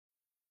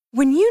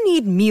When you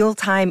need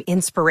mealtime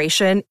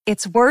inspiration,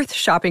 it's worth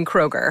shopping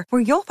Kroger,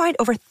 where you'll find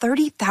over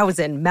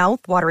 30,000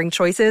 mouth-watering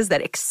choices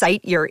that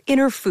excite your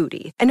inner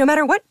foodie. And no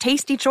matter what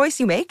tasty choice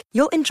you make,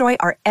 you'll enjoy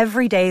our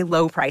everyday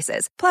low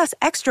prices, plus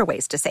extra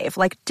ways to save,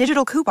 like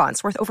digital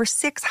coupons worth over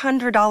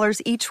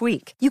 $600 each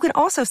week. You can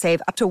also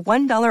save up to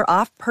 $1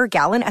 off per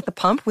gallon at the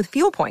pump with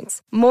fuel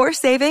points. More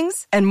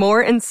savings and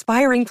more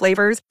inspiring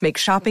flavors make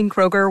shopping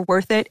Kroger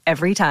worth it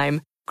every time.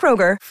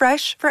 Kroger,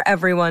 fresh for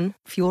everyone.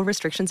 Fuel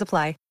restrictions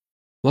apply.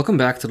 Welcome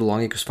back to the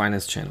Longacres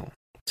Finance channel.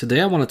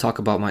 Today I want to talk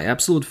about my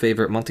absolute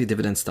favorite monthly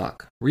dividend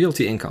stock,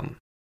 Realty Income.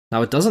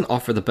 Now it doesn't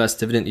offer the best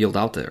dividend yield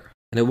out there,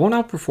 and it won't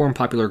outperform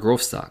popular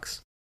growth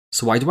stocks.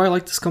 So why do I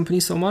like this company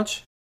so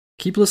much?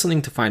 Keep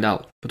listening to find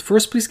out, but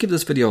first please give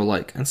this video a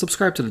like and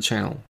subscribe to the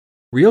channel.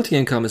 Realty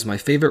Income is my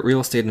favorite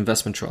real estate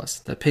investment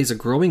trust that pays a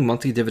growing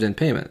monthly dividend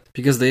payment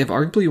because they have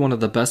arguably one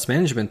of the best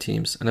management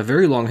teams and a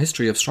very long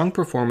history of strong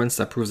performance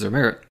that proves their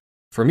merit.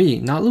 For me,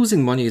 not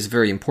losing money is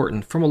very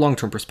important from a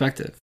long-term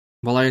perspective.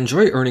 While I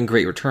enjoy earning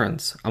great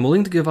returns, I'm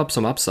willing to give up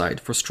some upside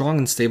for strong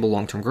and stable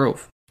long-term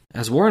growth.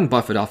 As Warren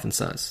Buffett often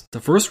says, the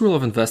first rule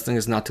of investing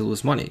is not to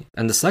lose money,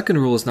 and the second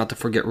rule is not to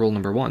forget rule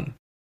number 1.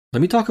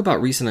 Let me talk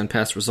about recent and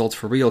past results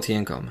for Realty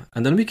Income,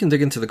 and then we can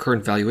dig into the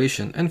current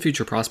valuation and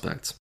future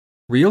prospects.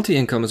 Realty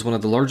Income is one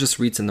of the largest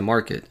REITs in the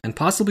market, and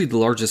possibly the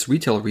largest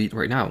retail REIT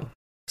right now.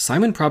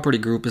 Simon Property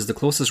Group is the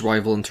closest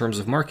rival in terms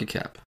of market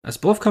cap, as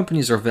both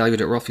companies are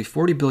valued at roughly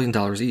 $40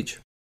 billion each.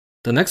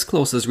 The next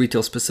closest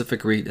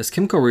retail-specific REIT is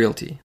Kimco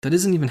Realty, that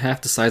isn't even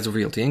half the size of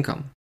Realty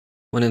Income.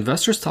 When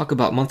investors talk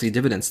about monthly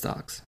dividend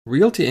stocks,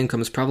 Realty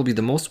Income is probably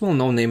the most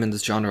well-known name in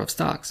this genre of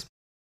stocks.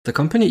 The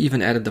company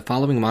even added the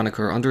following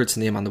moniker under its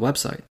name on the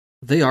website.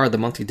 They are the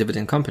monthly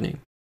dividend company.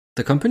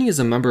 The company is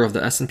a member of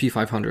the S&P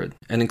 500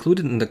 and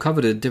included in the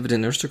coveted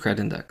Dividend Aristocrat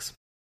Index.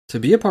 To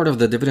be a part of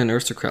the Dividend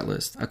Aristocrat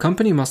list, a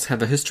company must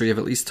have a history of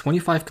at least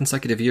 25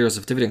 consecutive years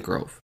of dividend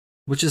growth,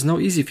 which is no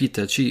easy feat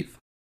to achieve.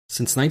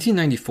 Since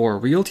 1994,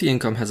 Realty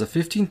Income has a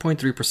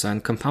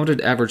 15.3%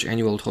 compounded average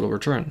annual total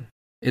return.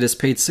 It has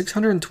paid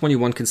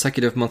 621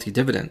 consecutive monthly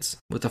dividends,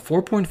 with a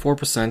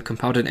 4.4%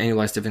 compounded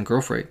annualized dividend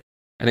growth rate,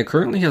 and it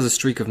currently has a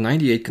streak of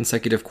 98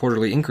 consecutive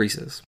quarterly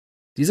increases.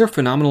 These are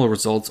phenomenal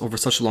results over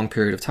such a long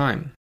period of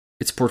time.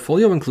 Its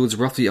portfolio includes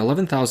roughly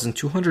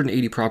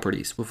 11,280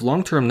 properties with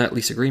long-term net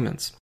lease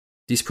agreements.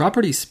 These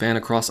properties span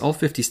across all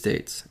 50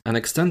 states and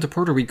extend to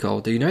Puerto Rico,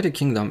 the United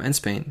Kingdom, and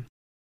Spain.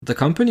 The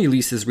company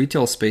leases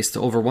retail space to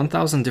over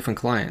 1,000 different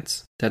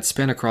clients that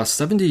span across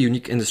 70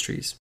 unique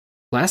industries.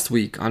 Last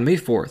week, on May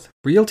 4th,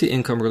 Realty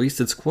Income released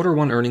its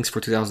Q1 earnings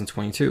for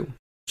 2022.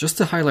 Just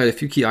to highlight a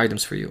few key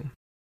items for you.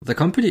 The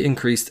company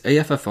increased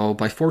AFFO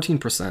by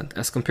 14%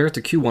 as compared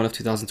to Q1 of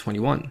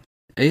 2021.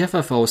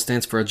 AFFO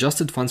stands for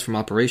Adjusted Funds from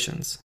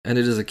Operations, and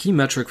it is a key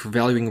metric for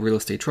valuing real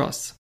estate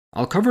trusts.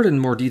 I'll cover it in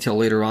more detail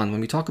later on when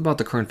we talk about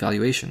the current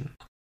valuation.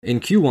 In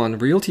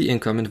Q1, Realty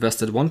Income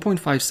invested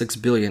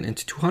 $1.56 billion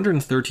into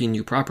 213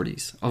 new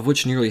properties, of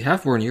which nearly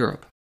half were in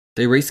Europe.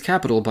 They raised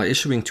capital by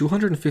issuing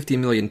 £250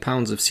 million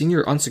of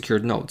senior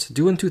unsecured notes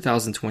due in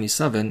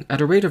 2027 at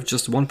a rate of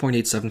just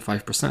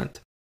 1.875%,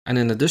 and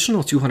an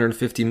additional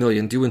 $250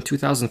 million due in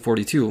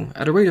 2042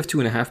 at a rate of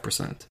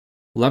 2.5%.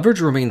 Leverage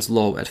remains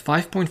low at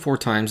 5.4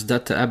 times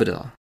debt to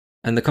EBITDA,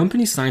 and the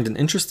company signed an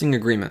interesting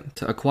agreement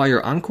to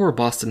acquire Encore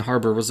Boston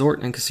Harbor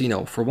Resort and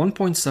Casino for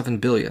 $1.7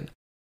 billion.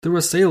 Through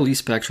a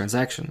sale-leaseback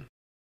transaction.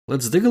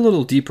 Let's dig a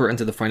little deeper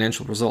into the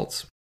financial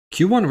results.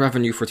 Q1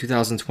 revenue for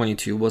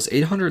 2022 was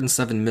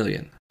 $807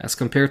 million, as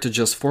compared to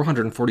just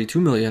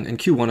 $442 million in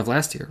Q1 of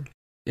last year.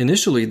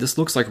 Initially, this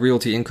looks like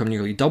Realty Income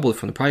nearly doubled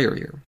from the prior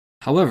year.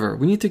 However,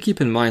 we need to keep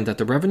in mind that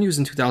the revenues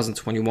in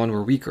 2021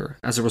 were weaker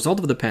as a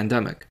result of the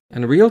pandemic,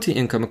 and Realty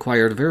Income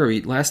acquired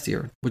VEREIT last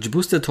year, which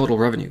boosted total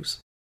revenues.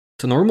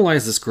 To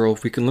normalize this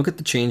growth, we can look at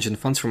the change in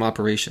funds from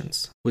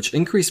operations, which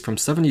increased from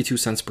 72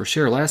 cents per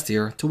share last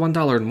year to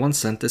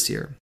 $1.01 this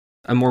year.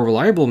 A more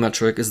reliable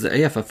metric is the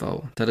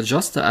AFFO that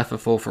adjusts the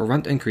FFO for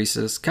rent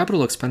increases,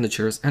 capital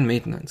expenditures, and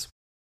maintenance.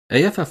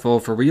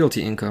 AFFO for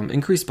Realty Income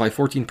increased by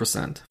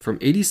 14%, from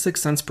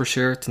 86 cents per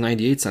share to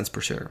 98 cents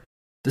per share.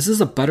 This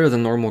is a better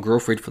than normal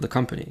growth rate for the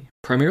company,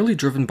 primarily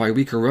driven by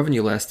weaker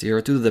revenue last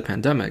year due to the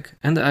pandemic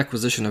and the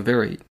acquisition of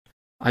VEREIT.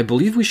 I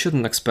believe we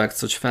shouldn't expect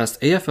such fast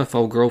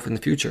AFFO growth in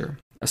the future,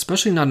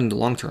 especially not in the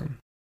long term.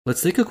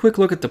 Let's take a quick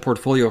look at the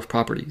portfolio of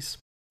properties.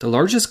 The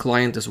largest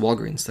client is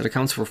Walgreens, that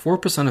accounts for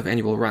 4% of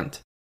annual rent.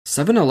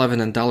 7-Eleven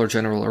and Dollar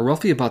General are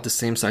roughly about the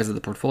same size of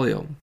the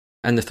portfolio,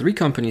 and the three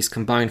companies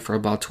combine for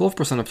about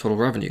 12% of total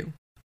revenue.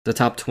 The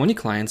top 20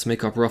 clients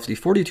make up roughly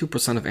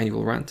 42% of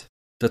annual rent.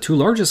 The two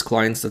largest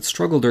clients that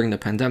struggled during the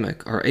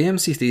pandemic are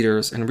AMC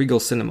Theaters and Regal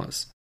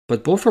Cinemas,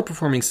 but both are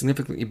performing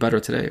significantly better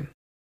today.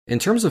 In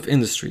terms of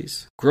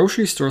industries,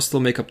 grocery stores still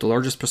make up the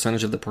largest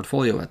percentage of the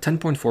portfolio at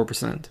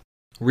 10.4%.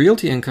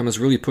 Realty Income has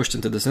really pushed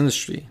into this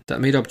industry that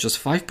made up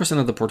just 5%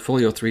 of the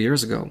portfolio 3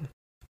 years ago.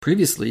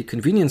 Previously,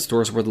 convenience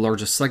stores were the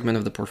largest segment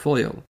of the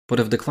portfolio, but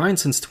have declined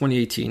since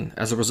 2018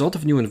 as a result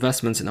of new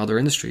investments in other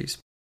industries.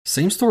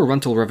 Same-store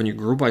rental revenue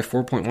grew by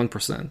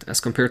 4.1% as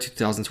compared to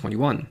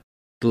 2021.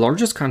 The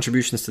largest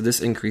contributions to this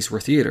increase were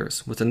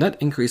theaters, with a net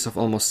increase of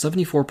almost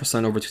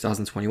 74% over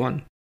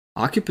 2021.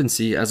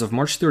 Occupancy as of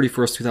March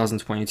 31st,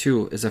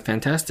 2022 is a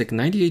fantastic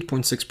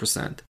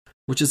 98.6%,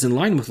 which is in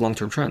line with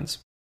long-term trends.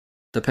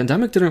 The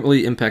pandemic didn't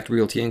really impact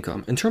realty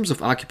income in terms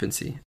of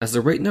occupancy, as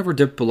the rate never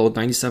dipped below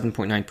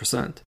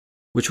 97.9%,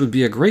 which would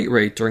be a great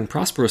rate during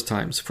prosperous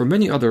times for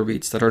many other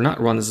REITs that are not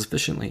run as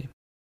efficiently.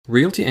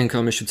 Realty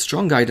Income issued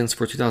strong guidance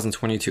for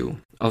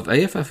 2022 of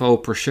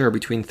AFFO per share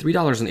between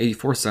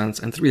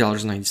 $3.84 and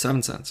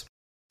 $3.97,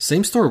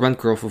 same-store rent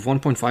growth of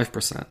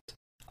 1.5%,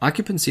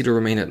 occupancy to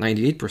remain at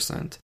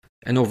 98%,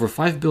 and over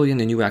 $5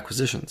 billion in new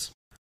acquisitions.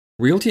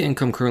 Realty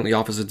Income currently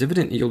offers a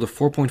dividend yield of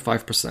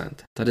 4.5%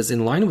 that is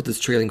in line with its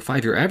trailing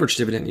 5-year average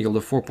dividend yield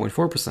of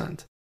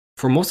 4.4%.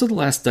 For most of the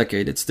last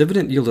decade, its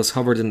dividend yield has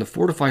hovered in the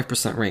 4 to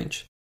 5%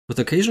 range, with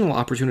occasional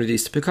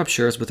opportunities to pick up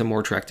shares with a more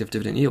attractive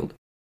dividend yield.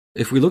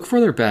 If we look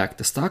further back,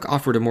 the stock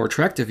offered a more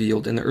attractive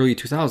yield in the early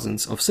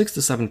 2000s of 6 to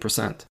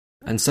 7%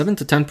 and 7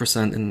 to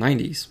 10% in the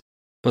 90s.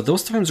 But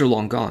those times are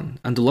long gone,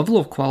 and the level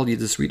of quality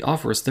this REIT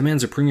offers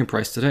demands a premium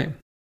price today.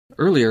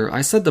 Earlier,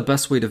 I said the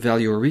best way to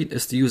value a REIT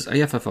is to use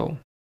AFFO.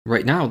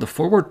 Right now, the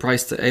forward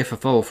price to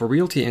AFFO for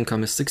Realty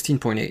Income is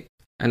 16.8,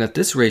 and at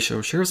this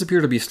ratio, shares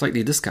appear to be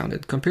slightly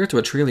discounted compared to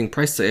a trailing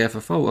price to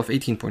AFFO of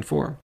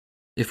 18.4.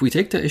 If we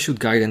take the issued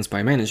guidance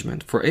by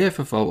management for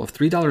AFFO of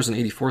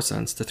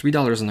 $3.84 to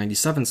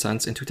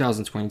 $3.97 in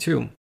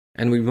 2022,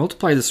 and we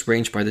multiply this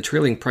range by the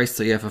trailing price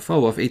to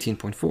AFFO of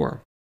 18.4,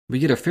 we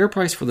get a fair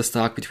price for the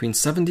stock between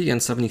 $70 and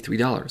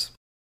 $73.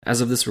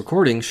 As of this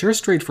recording, shares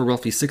trade for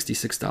roughly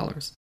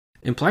 $66,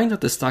 implying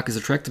that the stock is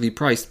attractively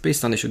priced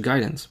based on issued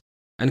guidance,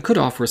 and could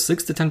offer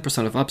 6 to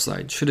 10% of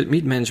upside should it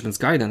meet management's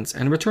guidance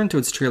and return to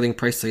its trailing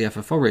price to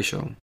AFFO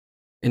ratio.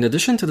 In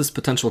addition to this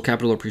potential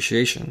capital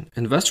appreciation,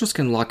 investors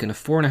can lock in a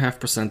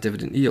 4.5%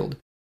 dividend yield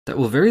that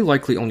will very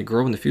likely only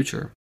grow in the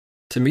future.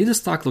 To me, the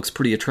stock looks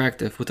pretty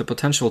attractive with a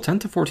potential 10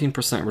 to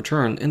 14%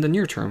 return in the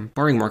near term,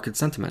 barring market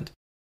sentiment.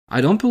 I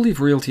don't believe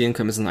Realty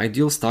Income is an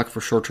ideal stock for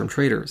short-term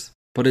traders,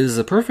 but it is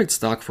a perfect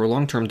stock for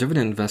long-term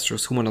dividend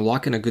investors who want to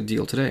lock in a good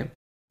deal today.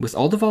 With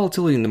all the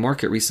volatility in the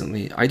market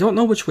recently, I don't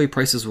know which way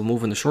prices will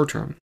move in the short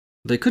term.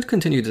 They could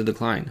continue to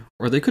decline,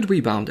 or they could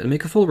rebound and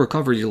make a full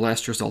recovery to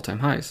last year's all-time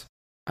highs.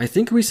 I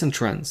think recent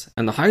trends,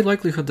 and the high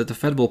likelihood that the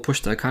Fed will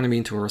push the economy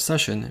into a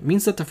recession,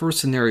 means that the first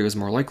scenario is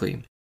more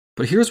likely.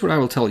 But here's what I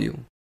will tell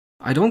you.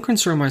 I don't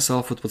concern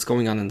myself with what's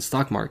going on in the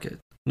stock market,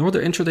 nor the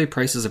intraday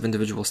prices of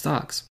individual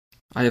stocks.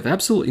 I have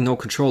absolutely no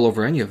control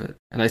over any of it,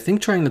 and I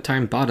think trying to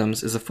time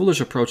bottoms is a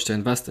foolish approach to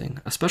investing,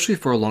 especially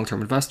for a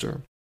long-term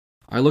investor.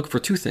 I look for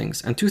two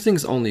things, and two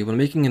things only when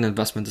making an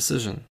investment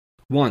decision.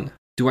 1.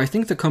 Do I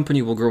think the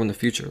company will grow in the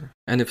future?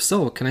 And if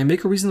so, can I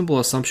make a reasonable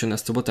assumption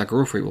as to what that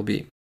growth rate will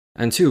be?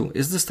 And 2.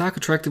 Is the stock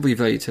attractively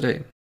valued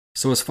today?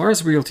 So as far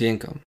as Realty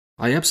Income,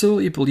 I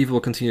absolutely believe it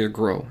will continue to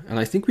grow, and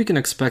I think we can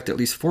expect at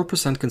least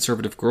 4%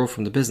 conservative growth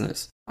from the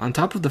business, on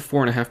top of the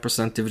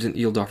 4.5% dividend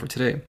yield offered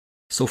today.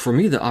 So for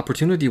me, the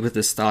opportunity with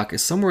this stock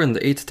is somewhere in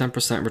the 8 to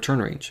 10%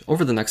 return range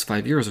over the next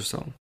 5 years or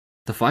so.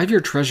 The 5-year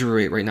treasury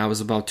rate right now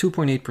is about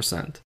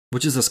 2.8%,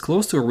 which is as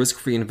close to a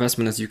risk-free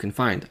investment as you can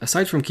find,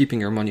 aside from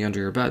keeping your money under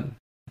your bed.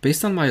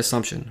 Based on my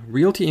assumption,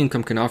 Realty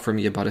Income can offer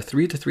me about a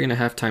 3 to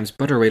 3.5 times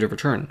better rate of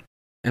return,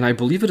 and I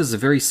believe it is a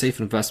very safe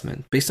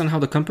investment based on how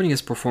the company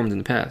has performed in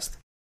the past.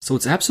 So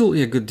it's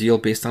absolutely a good deal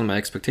based on my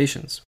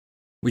expectations.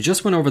 We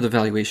just went over the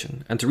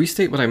valuation, and to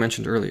restate what I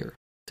mentioned earlier,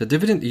 the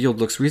dividend yield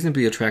looks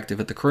reasonably attractive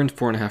at the current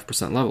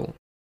 4.5% level,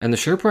 and the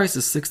share price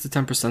is 6 to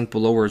 10%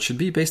 below where it should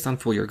be based on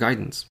full year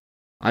guidance.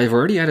 I have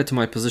already added to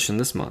my position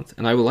this month,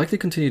 and I will likely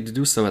continue to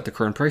do so at the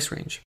current price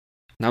range.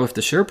 Now if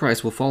the share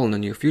price will fall in the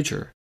near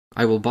future,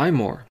 I will buy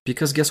more,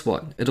 because guess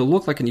what, it'll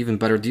look like an even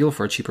better deal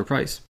for a cheaper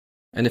price.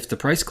 And if the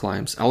price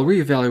climbs, I'll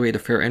reevaluate a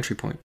fair entry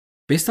point.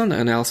 Based on the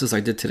analysis I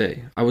did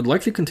today, I would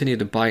likely continue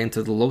to buy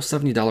into the low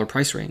 $70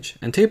 price range,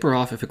 and taper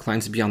off if it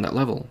climbs beyond that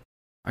level.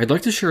 I'd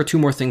like to share 2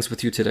 more things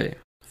with you today.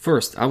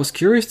 First, I was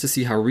curious to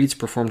see how REITs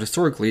performed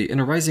historically in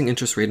a rising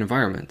interest rate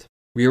environment.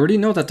 We already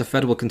know that the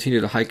Fed will continue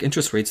to hike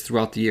interest rates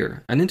throughout the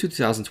year and into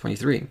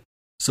 2023,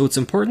 so it's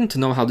important to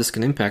know how this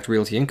can impact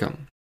Realty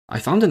Income. I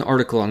found an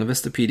article on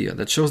Investopedia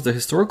that shows the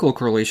historical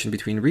correlation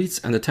between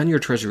REITs and the 10-year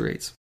treasury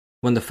rates.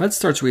 When the Fed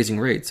starts raising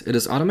rates, it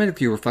is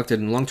automatically reflected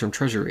in long-term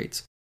treasury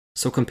rates,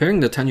 so comparing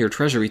the 10-year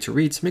treasury to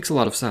REITs makes a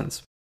lot of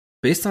sense.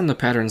 Based on the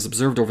patterns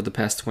observed over the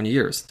past 20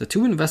 years, the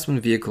two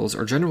investment vehicles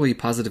are generally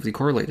positively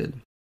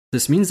correlated.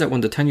 This means that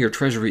when the 10-year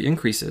treasury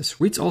increases,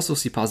 REITs also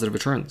see positive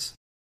returns.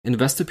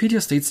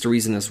 Investopedia states the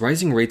reason is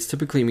rising rates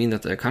typically mean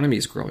that the economy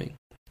is growing,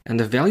 and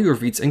the value of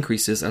REITs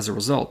increases as a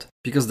result,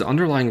 because the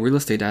underlying real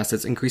estate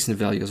assets increase in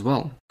value as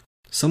well.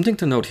 Something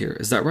to note here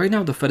is that right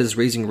now the Fed is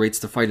raising rates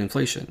to fight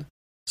inflation,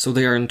 so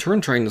they are in turn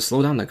trying to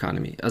slow down the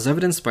economy, as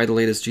evidenced by the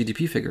latest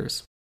GDP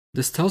figures.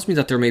 This tells me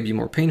that there may be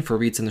more pain for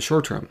REITs in the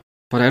short term,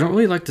 but I don't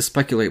really like to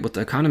speculate what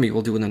the economy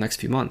will do in the next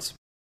few months.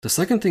 The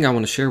second thing I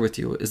want to share with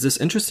you is this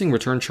interesting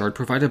return chart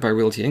provided by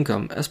Realty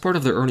Income as part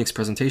of their earnings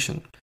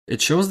presentation.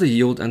 It shows the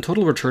yield and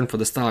total return for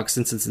the stock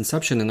since its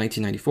inception in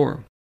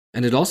 1994.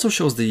 And it also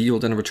shows the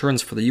yield and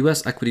returns for the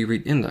US Equity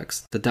REIT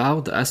Index, the Dow,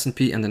 the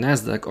S&P, and the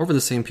Nasdaq over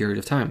the same period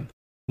of time.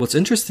 What's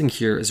interesting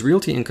here is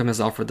Realty Income has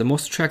offered the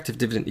most attractive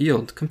dividend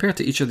yield compared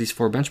to each of these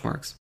 4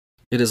 benchmarks.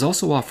 It has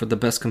also offered the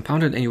best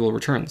compounded annual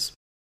returns.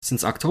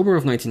 Since October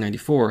of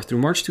 1994 through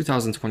March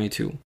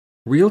 2022,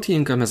 Realty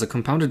Income has a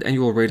compounded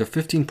annual rate of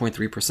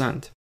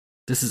 15.3%.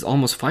 This is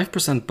almost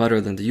 5% better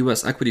than the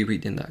US Equity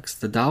REIT Index,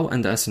 the Dow,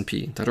 and the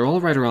S&P, that are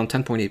all right around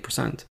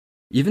 10.8%.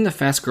 Even the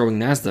fast-growing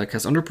Nasdaq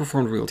has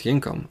underperformed Realty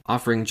Income,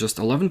 offering just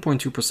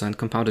 11.2%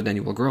 compounded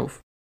annual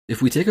growth.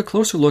 If we take a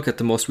closer look at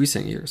the most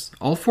recent years,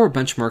 all 4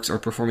 benchmarks are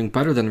performing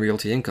better than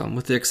Realty Income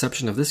with the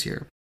exception of this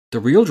year. The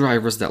real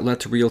drivers that led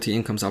to Realty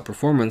Income's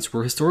outperformance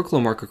were historical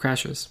market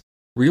crashes.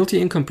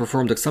 Realty Income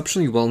performed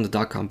exceptionally well in the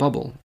dot-com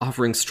bubble,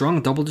 offering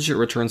strong double-digit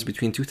returns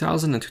between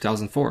 2000 and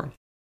 2004.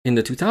 In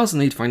the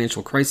 2008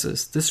 financial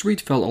crisis, this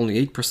REIT fell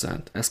only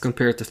 8% as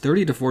compared to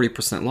 30 to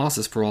 40%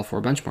 losses for all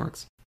 4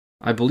 benchmarks.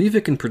 I believe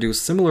it can produce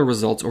similar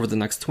results over the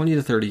next 20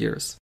 to 30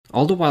 years,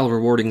 all the while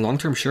rewarding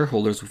long-term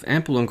shareholders with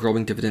ample and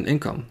growing dividend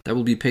income that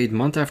will be paid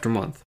month after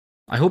month.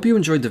 I hope you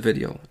enjoyed the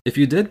video. If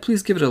you did,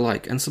 please give it a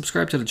like and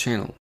subscribe to the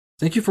channel.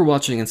 Thank you for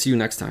watching and see you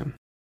next time.